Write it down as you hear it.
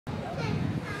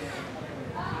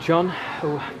John,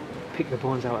 who picked the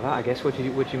bones out of that, I guess. What did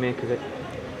you make of it?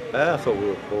 I thought we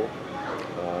were poor,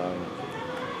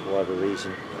 for whatever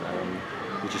reason.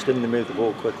 We just didn't move the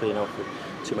ball quickly enough, with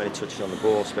too many touches on the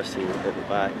ball, especially at the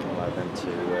back, and allowed them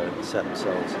to set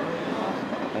themselves.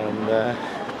 And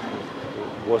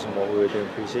it wasn't what we were doing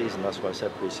pre-season. That's why I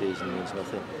said pre-season means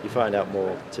nothing. You find out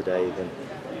more today than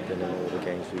in all the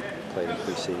games we played in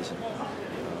pre-season.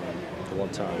 The one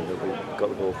time that we got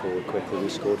the ball forward quickly, we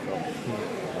scored from.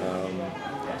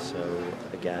 So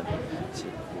again,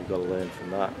 we've got to learn from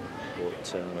that.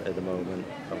 But at the moment,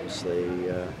 obviously,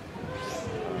 I'm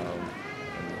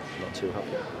not too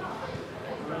happy.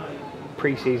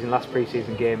 Last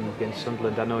pre-season game against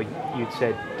Sunderland, I know you'd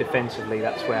said defensively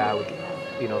that's where I would,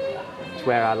 it's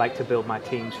where I like to build my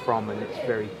teams from, and it's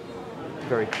very,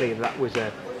 very clear that was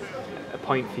a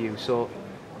point for you. So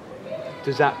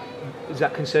does that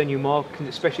concern you more,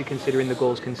 especially considering the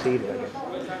goals conceded, I guess?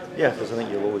 Yeah, because I think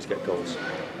you'll always get goals,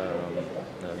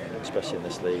 especially in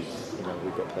this league.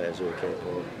 We've got players who are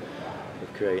capable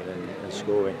of creating and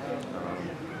scoring.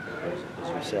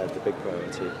 As we said, the big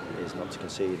priority is not to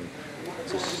concede. And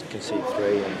to concede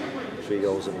three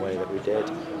goals in the way that we did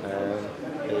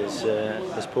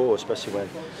is poor, especially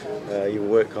when you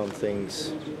work on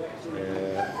things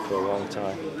for a long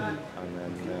time, and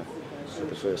then with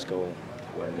the first goal,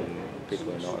 when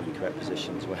people are not in the correct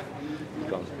positions, when you've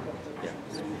gone,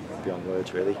 it's beyond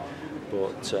words really.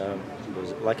 But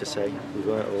like I say, we've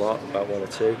learned a lot about one or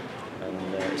two,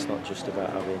 and it's not just about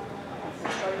having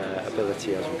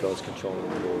ability as regards controlling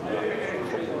the ball.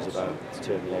 Football is about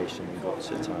determination and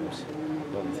guts at times.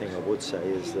 The only thing I would say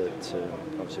is that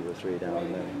obviously we're 3 down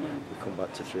and then we come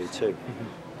back to 3-2.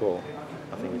 But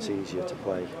I think it's easier to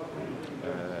play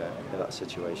in that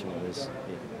situation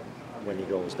when your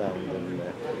goal's down than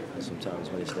sometimes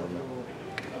when it's down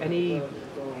there. Any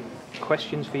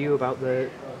questions for you about the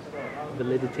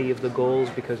validity of the goals,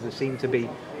 because there seem to be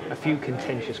a few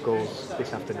contentious goals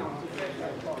this afternoon?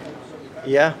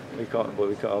 Yeah, we can't.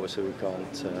 Obviously, we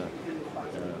can't.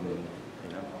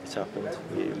 It's happened.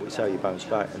 It's how you bounce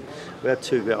back. And we had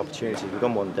 2 great opportunities. We've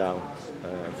gone 1 down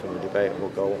from a debatable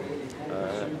goal,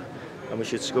 and we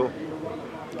should score.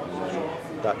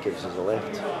 And that gives us a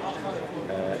lift,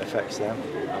 affects them,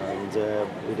 and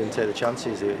we didn't take the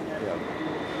chances. They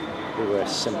were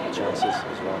simple chances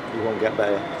as well. You won't get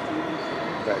better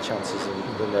chances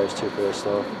than those 2 first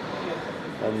off.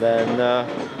 And then,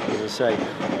 as I say,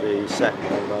 the second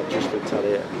one, I just looked at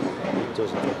it, it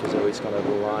doesn't look as though it's gone over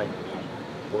the line.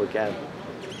 But again,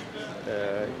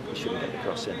 you shouldn't get the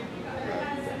cross in.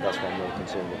 That's what I'm more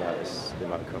concerned about, is the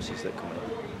amount of crosses that come in.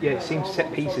 Yeah, it seems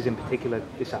set pieces in particular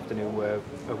this afternoon were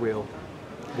a real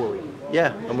worry.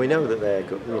 Yeah, and we know that they've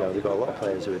got a lot of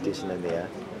players who are decent in the air.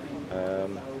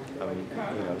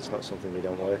 It's not something we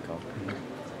don't work on.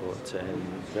 But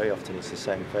very often it's the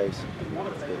same phase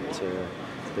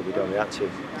that we don't react to.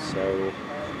 So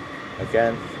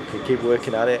again, we can keep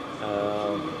working at it.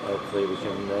 Hopefully we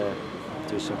can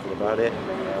do something about it,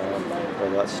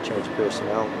 whether that's a change of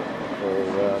personnel or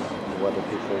whether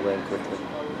people learn quickly.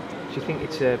 Do you think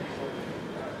it's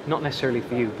not necessarily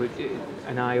for you, but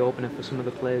an eye-opener for some of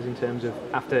the players in terms of,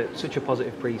 after such a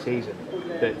positive pre-season,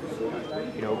 that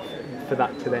for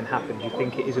that to then happen, do you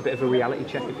think it is a bit of a reality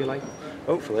check, if you like?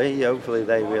 Hopefully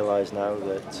they realise now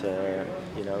that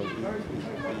you're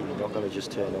not going to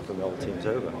just turn up and the whole team's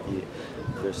over.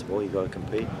 First of all, you've got to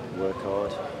compete, work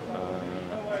hard,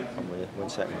 and win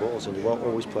second balls, and you won't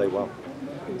always play well.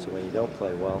 So when you don't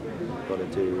play well, you've got to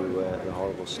do the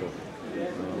horrible stuff.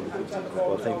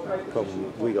 Well, I think probably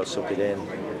we got sucked in,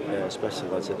 especially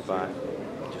lads at the back,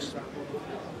 just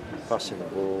passing the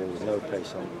ball with no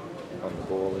pace on the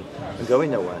ball and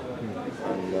going nowhere.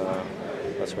 And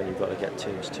that's when you've got to get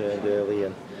teams turned early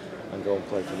and go and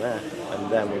play from there. And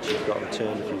then once you've got them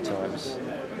turned a few times,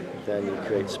 then you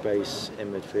create space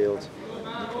in midfield.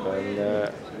 And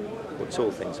it's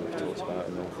all things that we've talked about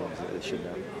and all things that they should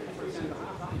know.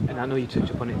 And I know you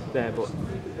touched upon it there, but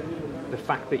the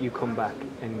fact that you come back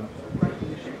and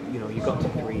you got to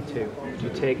 3-2, do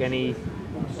you take any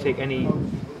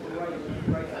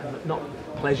not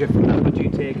pleasure from that, but do you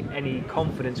take any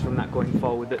confidence from that going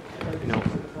forward, that you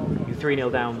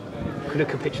 3-0 down, could have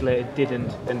capitulated,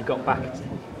 didn't, and got back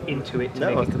into it to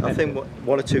make it competitive? I think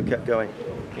 1 or 2 kept going.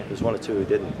 There's 1 or 2 who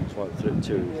didn't. There's 1 or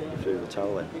 2 who threw the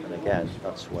towel in. And again,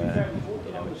 that's where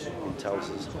it tells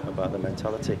us about the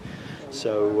mentality.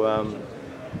 So,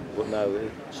 but no,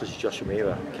 such as Josh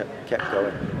Amira kept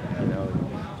going.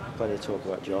 Plenty of talk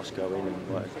about Josh going, and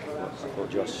I thought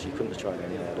Josh, you couldn't have tried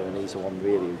any harder, and he's the one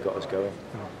really who got us going.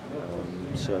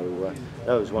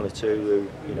 No, there's 1 or 2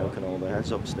 who can hold their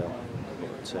heads up still.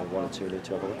 one or two need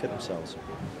to have a look at themselves.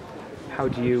 How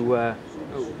do you,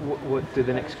 what do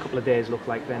the next couple of days look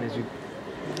like then as you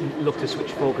look to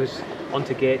switch focus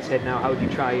onto Gateshead now? How do you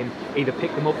try and either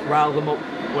pick them up, rile them up,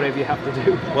 whatever you have to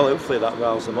do? Well, hopefully that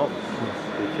riles them up,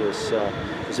 because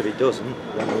if it doesn't,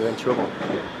 then we're in trouble.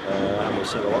 And we've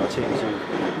seen a lot of teams who've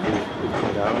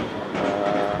come down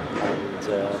and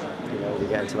you know, they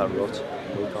get into that rut.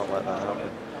 We can't let that happen.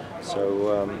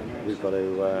 So we've got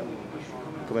to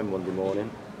come in Monday morning,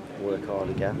 work hard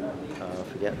again,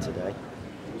 forget today,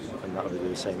 and that would be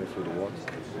the same if we'd have won.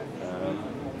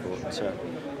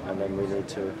 And then we need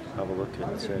to have a look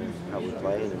at how we're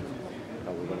playing and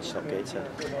how we're going to stop Gateshead.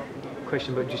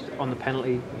 Question, but just on the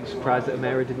penalty, you surprised that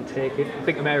Amera didn't take it? I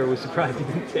think Amera was surprised he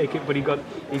didn't take it, but he got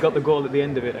the goal at the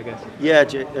end of it, I guess. Yeah,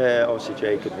 obviously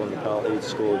Jake had won the penalty, he'd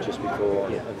scored just before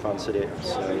and fancied it.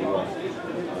 So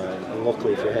and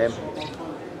luckily for him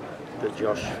that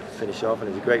Josh finished off, and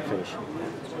it was a great finish.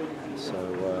 So,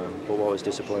 but what was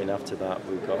disappointing after that,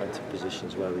 we got into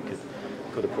positions where we could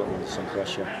have put them under some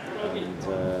pressure, and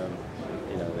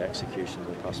you know, the execution of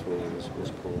the pass forward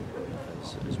was poor,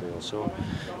 as we all saw.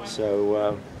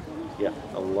 So yeah,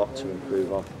 a lot to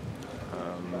improve on,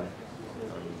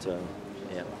 and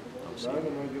yeah, obviously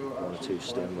one or two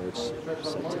stern words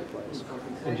said to the players.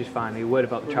 And just finally, a word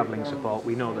about the travelling support.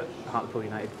 We know that Hartlepool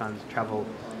United fans travel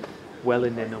well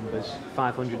in their numbers,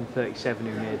 537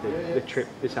 who made the trip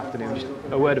this afternoon. Just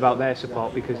a word about their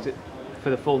support, because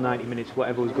for the full 90 minutes,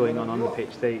 whatever was going on the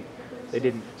pitch, they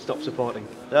didn't stop supporting.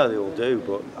 No, they all do,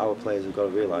 but our players have got to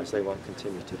realise they won't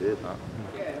continue to do that.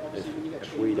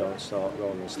 If we don't start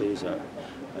rolling the sleeves out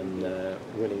and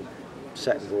winning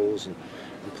second goals and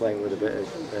playing with a bit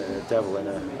of devil in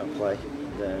a play,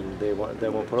 then they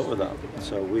won't put up with that.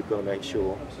 So we've got to make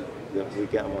sure that we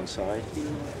get them on side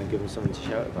and give them something to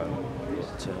shout about.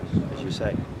 But, as you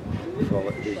say, the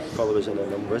followers in their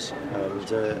numbers, and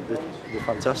they're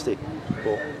fantastic,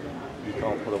 but you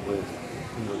can't put up with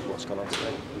what's gone on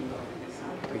today.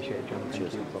 Appreciate it, John.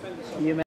 Thank you. You